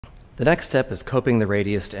The next step is coping the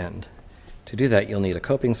radiused end. To do that, you'll need a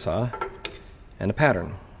coping saw and a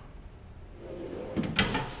pattern.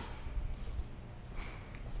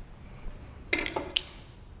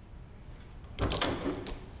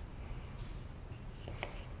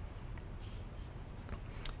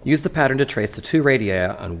 Use the pattern to trace the two radii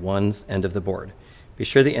on one end of the board. Be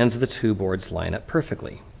sure the ends of the two boards line up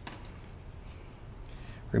perfectly.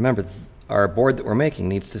 Remember, our board that we're making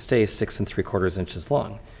needs to stay 6 3/4 inches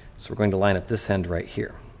long. So we're going to line up this end right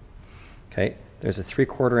here. Okay, there's a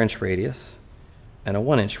 3/4 inch radius and a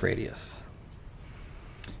 1 inch radius.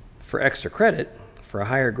 For extra credit, for a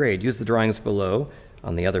higher grade, use the drawings below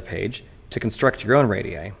on the other page to construct your own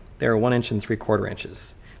radii. They are 1 inch and 3/4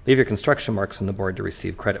 inches. Leave your construction marks on the board to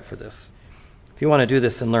receive credit for this. If you want to do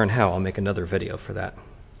this and learn how, I'll make another video for that.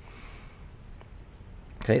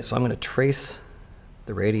 Okay, so I'm going to trace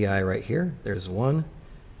the radii right here. There's 1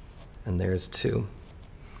 and there's 2.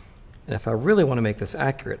 And if I really want to make this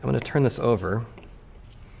accurate, I'm going to turn this over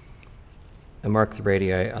and mark the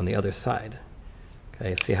radii on the other side.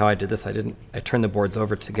 Okay, see how I did this? I turned the boards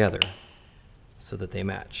over together so that they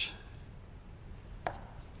match.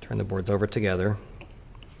 Turn the boards over together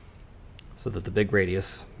so that the big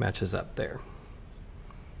radius matches up there.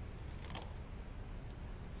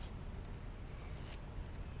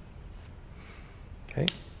 Okay,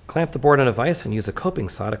 clamp the board on a vise and use a coping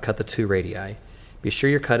saw to cut the two radii. Be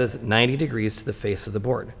sure your cut is at 90 degrees to the face of the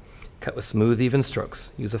board. Cut with smooth, even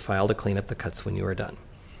strokes. Use a file to clean up the cuts when you are done.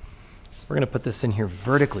 We're going to put this in here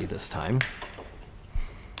vertically this time.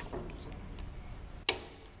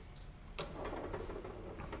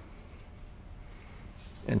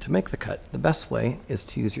 And to make the cut, the best way is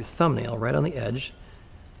to use your thumbnail right on the edge.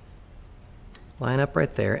 Line up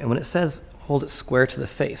right there, and when it says hold it square to the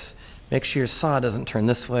face, make sure your saw doesn't turn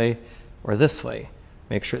this way or this way.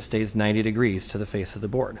 Make sure it stays 90 degrees to the face of the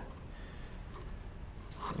board.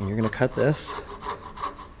 And you're going to cut this.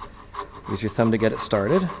 Use your thumb to get it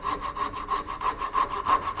started.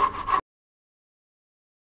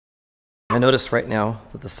 I notice right now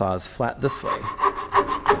that the saw is flat this way.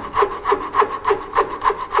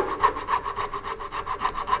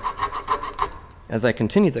 As I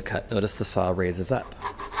continue the cut, notice the saw raises up.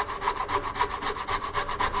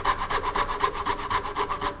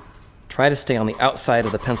 Try to stay on the outside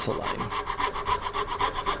of the pencil line.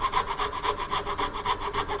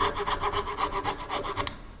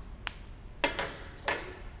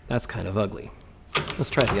 That's kind of ugly. Let's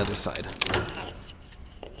try the other side.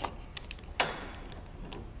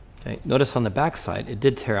 Okay, notice on the back side it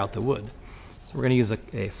did tear out the wood. So we're going to use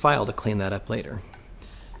a file to clean that up later.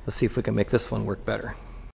 Let's see if we can make this one work better.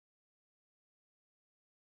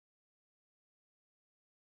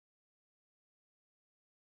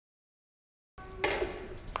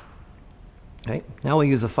 Okay, now we'll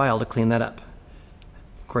use a file to clean that up.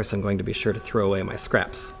 Of course, I'm going to be sure to throw away my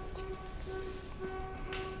scraps.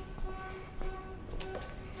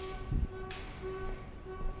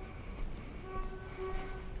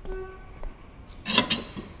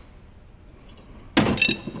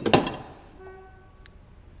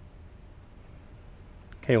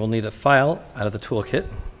 Okay, we'll need a file out of the toolkit.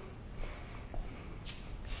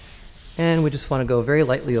 And we just want to go very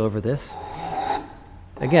lightly over this.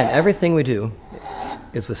 Again, everything we do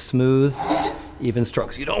is with smooth, even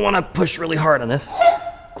strokes. You don't want to push really hard on this.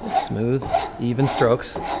 Just smooth, even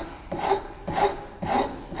strokes.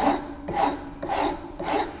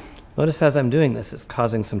 Notice as I'm doing this, it's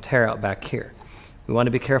causing some tear out back here. We want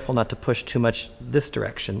to be careful not to push too much this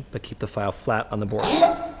direction, but keep the file flat on the board.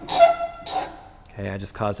 Okay, I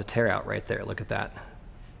just caused a tear out right there. Look at that.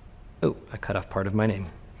 Oh, I cut off part of my name.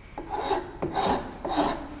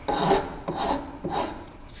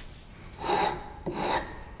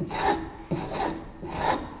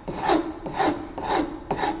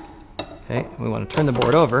 Okay, we want to turn the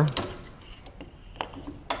board over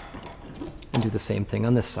and do the same thing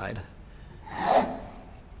on this side.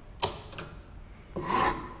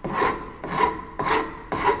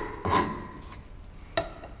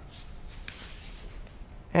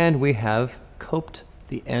 And we have coped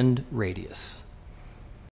the end radius.